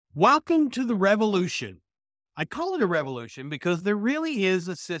Welcome to the revolution. I call it a revolution because there really is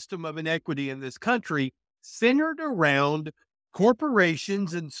a system of inequity in this country centered around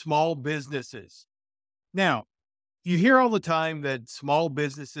corporations and small businesses. Now, you hear all the time that small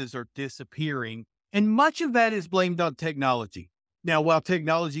businesses are disappearing, and much of that is blamed on technology. Now, while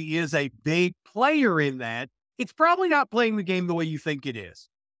technology is a big player in that, it's probably not playing the game the way you think it is.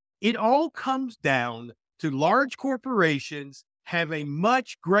 It all comes down to large corporations have a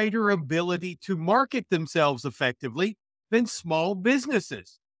much greater ability to market themselves effectively than small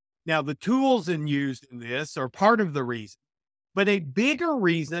businesses. Now, the tools used in this are part of the reason, but a bigger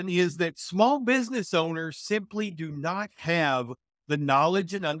reason is that small business owners simply do not have the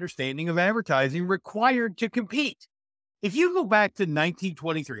knowledge and understanding of advertising required to compete. If you go back to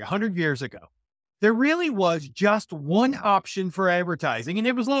 1923, 100 years ago, there really was just one option for advertising, and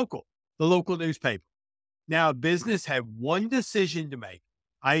it was local, the local newspaper. Now, a business had one decision to make.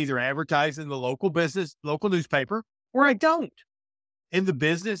 I either advertise in the local newspaper, or I don't. And the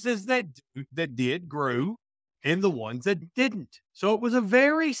businesses that did grew, and the ones that didn't. So it was a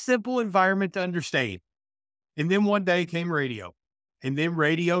very simple environment to understand. And then one day came radio, and then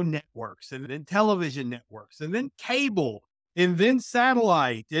radio networks, and then television networks, and then cable, and then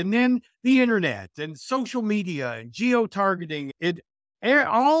satellite, and then the internet, and social media, and geo targeting.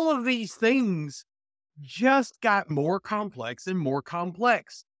 All of these things just got more complex and more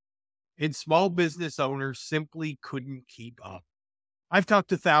complex. And small business owners simply couldn't keep up. I've talked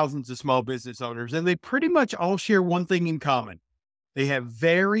to thousands of small business owners, and they pretty much all share one thing in common. They have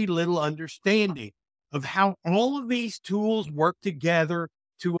very little understanding of how all of these tools work together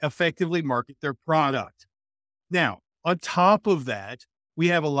to effectively market their product. Now, on top of that, we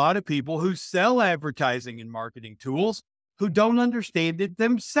have a lot of people who sell advertising and marketing tools who don't understand it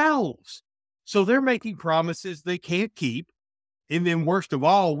themselves. So they're making promises they can't keep. And then, worst of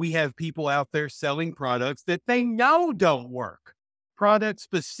all, we have people out there selling products that they know don't work. Products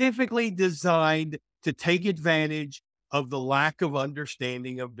specifically designed to take advantage of the lack of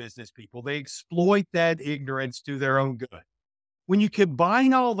understanding of business people. They exploit that ignorance to their own good. When you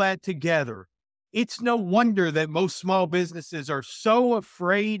combine all that together, it's no wonder that most small businesses are so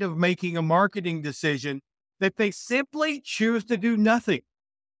afraid of making a marketing decision that they simply choose to do nothing.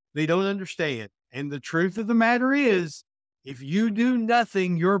 They don't understand. And the truth of the matter is, if you do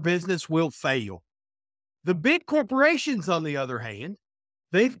nothing, your business will fail. The big corporations, on the other hand,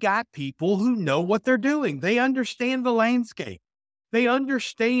 they've got people who know what they're doing. They understand the landscape. They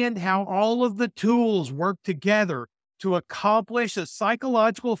understand how all of the tools work together to accomplish a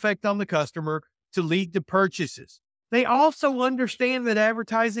psychological effect on the customer to lead to purchases. They also understand that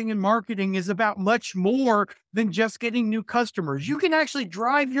advertising and marketing is about much more than just getting new customers. You can actually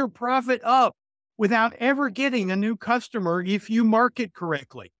drive your profit up without ever getting a new customer if you market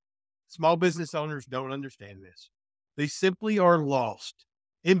correctly. Small business owners don't understand this. They simply are lost.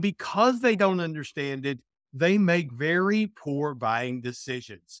 And because they don't understand it, they make very poor buying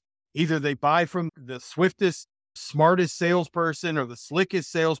decisions. Either they buy from the swiftest, smartest salesperson or the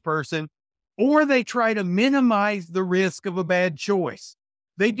slickest salesperson, or they try to minimize the risk of a bad choice.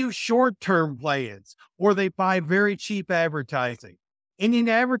 They do short-term plans, or they buy very cheap advertising. And in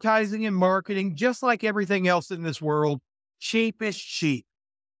advertising and marketing, just like everything else in this world, cheap is cheap.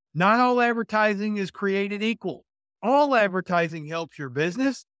 Not all advertising is created equal. All advertising helps your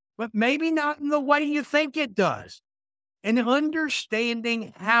business, but maybe not in the way you think it does. And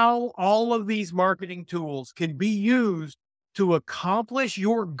understanding how all of these marketing tools can be used to accomplish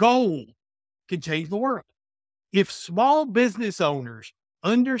your goal can change the world. If small business owners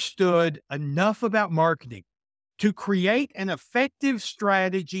understood enough about marketing to create an effective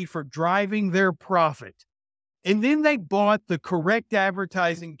strategy for driving their profit, and then they bought the correct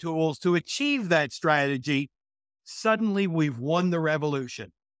advertising tools to achieve that strategy, suddenly we've won the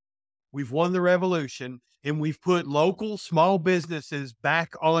revolution. We've won the revolution, and we've put local small businesses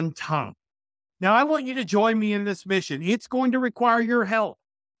back on top. Now, I want you to join me in this mission. It's going to require your help.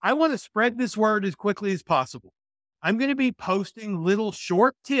 I want to spread this word as quickly as possible. I'm going to be posting little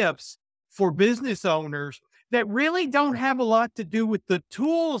short tips for business owners that really don't have a lot to do with the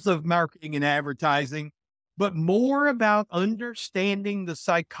tools of marketing and advertising, but more about understanding the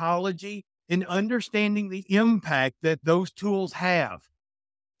psychology and understanding the impact that those tools have.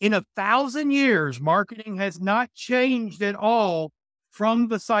 In 1,000 years, marketing has not changed at all from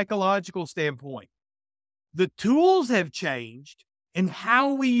the psychological standpoint. The tools have changed and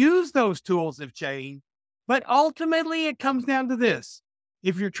how we use those tools have changed. But ultimately, it comes down to this.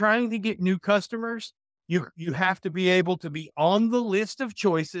 If you're trying to get new customers, you have to be able to be on the list of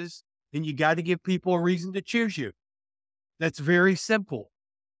choices, and you got to give people a reason to choose you. That's very simple.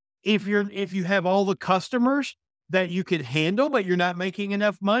 If you have all the customers that you can handle, but you're not making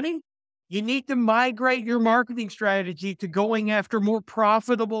enough money, you need to migrate your marketing strategy to going after more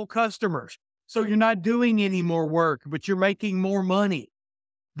profitable customers. So you're not doing any more work, but you're making more money.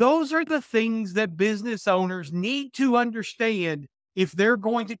 Those are the things that business owners need to understand if they're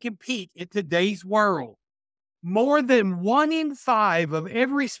going to compete in today's world. More than 1 in 5 of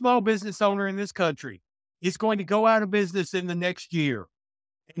every small business owner in this country is going to go out of business in the next year.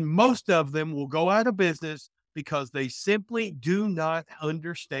 And most of them will go out of business because they simply do not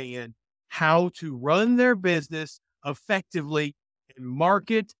understand how to run their business effectively and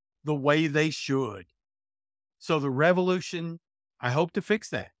market the way they should. So the revolution, I hope to fix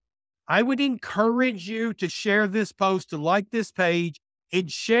that. I would encourage you to share this post, to like this page, and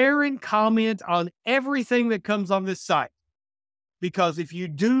share and comment on everything that comes on this site. Because if you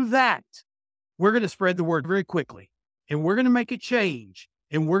do that, we're going to spread the word very quickly, and we're going to make a change,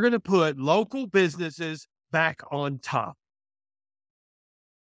 and we're going to put local businesses back on top.